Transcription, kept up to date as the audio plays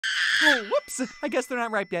Oh, whoops. I guess they're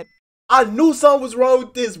not ripe yet. I knew something was wrong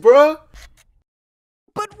with this, bruh.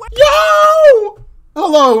 But what? Yo!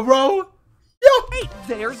 Hello, bro. Yo! Wait,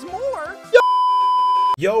 there's more.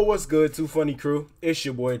 Yo, what's good, Too Funny crew? It's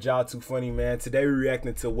your boy, Ja Too Funny, man. Today we're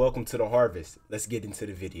reacting to Welcome to the Harvest. Let's get into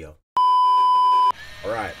the video.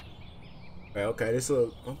 Alright. Okay, this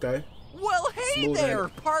is okay. Well, hey Smooth there,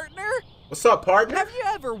 end. partner. What's up, partner? Have you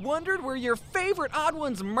ever wondered where your favorite Odd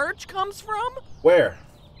Ones merch comes from? Where?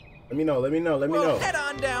 Let me know. Well, head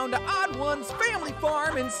on down to Odd Ones Family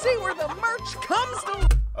Farm and see where the merch comes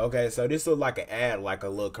to Okay, so this looks like an ad, like a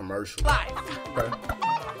little commercial. life. Okay.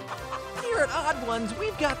 Here at Odd Ones,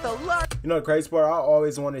 we've got the large. You know the crazy part? I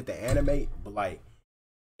always wanted to animate, but like,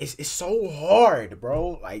 it's so hard,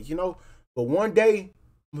 bro. Like, you know, but one day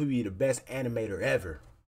I'm gonna be the best animator ever.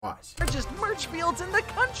 Watch. Largest merch fields in the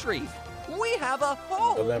country. We have a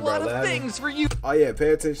whole November lot of 11th. things for you. Oh yeah,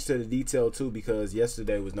 pay attention to the detail too, because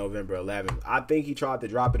yesterday was November 11th. I think he tried to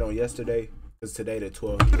drop it on yesterday, because today the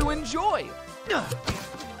 12th. To enjoy.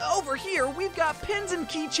 Over here, we've got pins and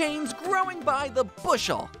keychains growing by the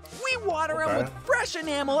bushel. We water them Okay. with fresh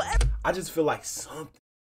enamel. I just feel like something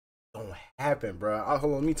don't happen, bro. Hold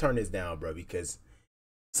on, let me turn this down, bro, because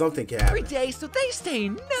something can Every happen. day so they stay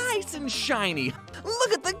nice and shiny.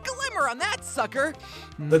 Look at the glimmer on that sucker.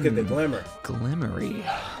 Look at the glimmer. Glimmery.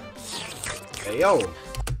 Hey, yo.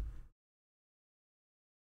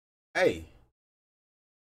 Hey.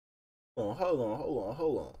 Hold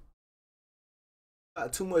on.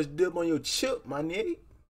 Got too much dip on your chip, my nigga.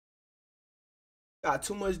 Got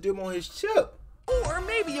too much dip on his chip. Or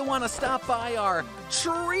maybe you want to stop by our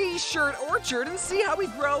tree shirt orchard and see how we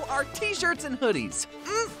grow our t-shirts and hoodies.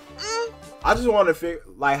 I just want to figure,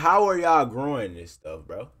 like, how are y'all growing this stuff,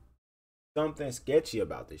 bro? Something sketchy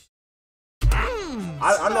about this.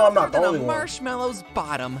 I know I'm not the Softer only than a one. marshmallow's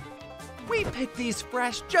bottom. We pick these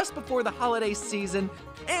fresh just before the holiday season,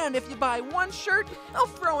 and if you buy one shirt, I'll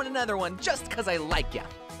throw in another one just because I like ya.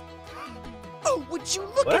 Oh, would you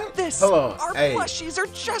look What? at this? Hold on, Our hey. plushies are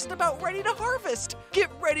just about ready to harvest. Get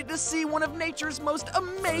ready to see one of nature's most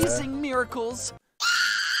amazing miracles.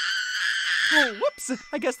 Oh, whoops.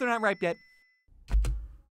 I guess they're not ripe yet.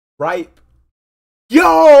 Ripe.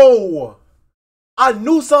 Yo! I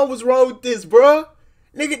knew something was wrong with this, bruh.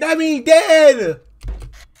 Nigga, that mean dead.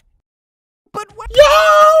 But wait,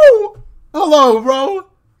 Yo! Hello, bro.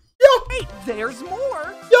 Yo! there's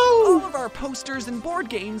more. Yo! All of our posters and board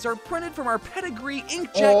games are printed from our pedigree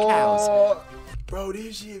inkjet cows. Bro,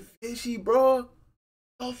 this shit fishy, bro.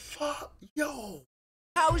 The fuck? Yo.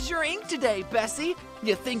 How's your ink today, Bessie?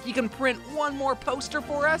 You think you can print one more poster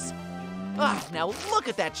for us? Ah, now look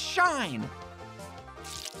at that shine.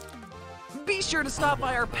 Be sure to stop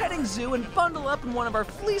by our petting zoo and bundle up in one of our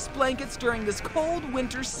fleece blankets during this cold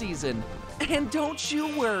winter season. And don't you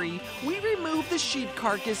worry, we remove the sheep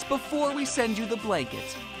carcass before we send you the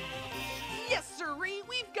blanket. Yes, sirree,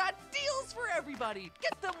 we've got deals for everybody.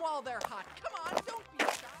 Get them while they're hot. Come on, don't be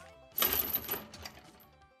shy.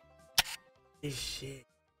 This shit.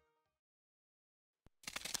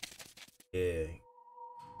 Yeah.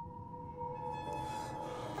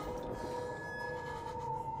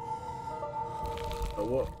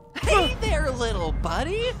 What? Hey there, little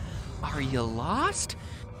buddy! Are you lost?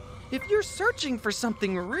 If you're searching for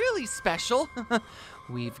something really special,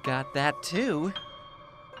 we've got that too.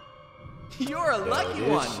 You're a lucky This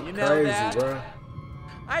one, shit you know crazy, that? bro.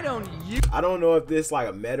 I don't use I don't know if this like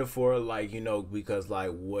a metaphor, like, you know, because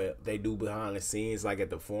like what they do behind the scenes, like at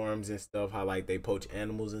the forums and stuff, how like they poach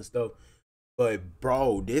animals and stuff. But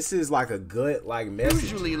bro, this is like a good like message.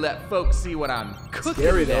 usually let folks see what I'm cooking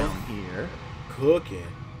Scary, though. down here. Cooking.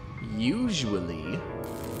 Usually.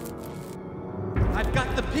 I've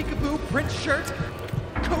got the peekaboo print shirt,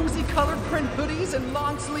 cozy colored print hoodies and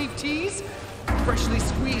long sleeve tees, freshly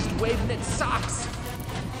squeezed wave knit socks.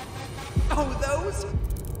 Oh,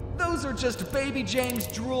 those are just Baby James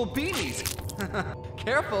drool beanies.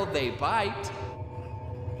 Careful, they bite.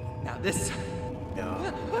 Now this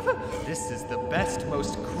is the best,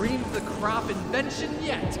 most cream of the crop invention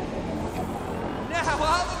yet. Now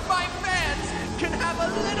all of my fans can have a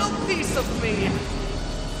little piece of me.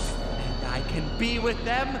 And I can be with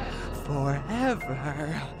them forever.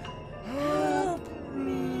 Help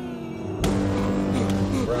me.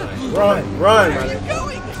 Run, Where are my you nigga.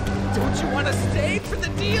 going? Don't you want to stay for the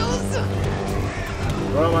deals?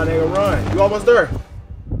 Run, my nigga, run. You almost there.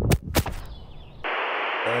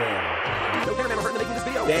 Damn. No cameraman hurt in making this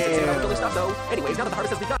video. Damn. Really stop though. Anyways, now that the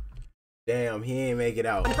harvest has begun, Damn, he ain't make it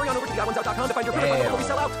out. hurry on over to theoddonesa.com to find your product before we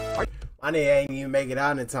sell out. My nigga ain't even make it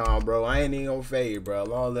out in time, bro. I ain't even gonna fade, bro.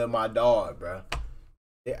 Long live my dog, bro.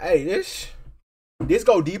 Hey, this this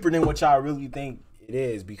go deeper than what y'all really think it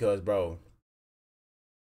is because, bro,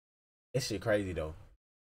 this shit crazy though.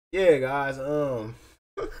 Yeah, guys. I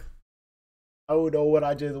don't know what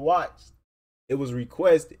I just watched. It was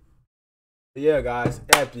requested. But yeah, guys,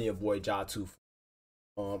 that's been your boy Ja Too.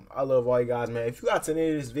 I love all you guys, man. If you got to the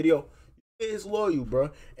end of this video, it's loyal,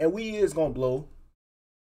 bro. And we is gonna blow.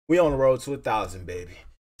 We on the road to 1,000, baby.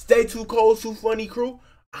 Stay too cold, too funny, crew.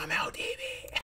 I'm out, baby.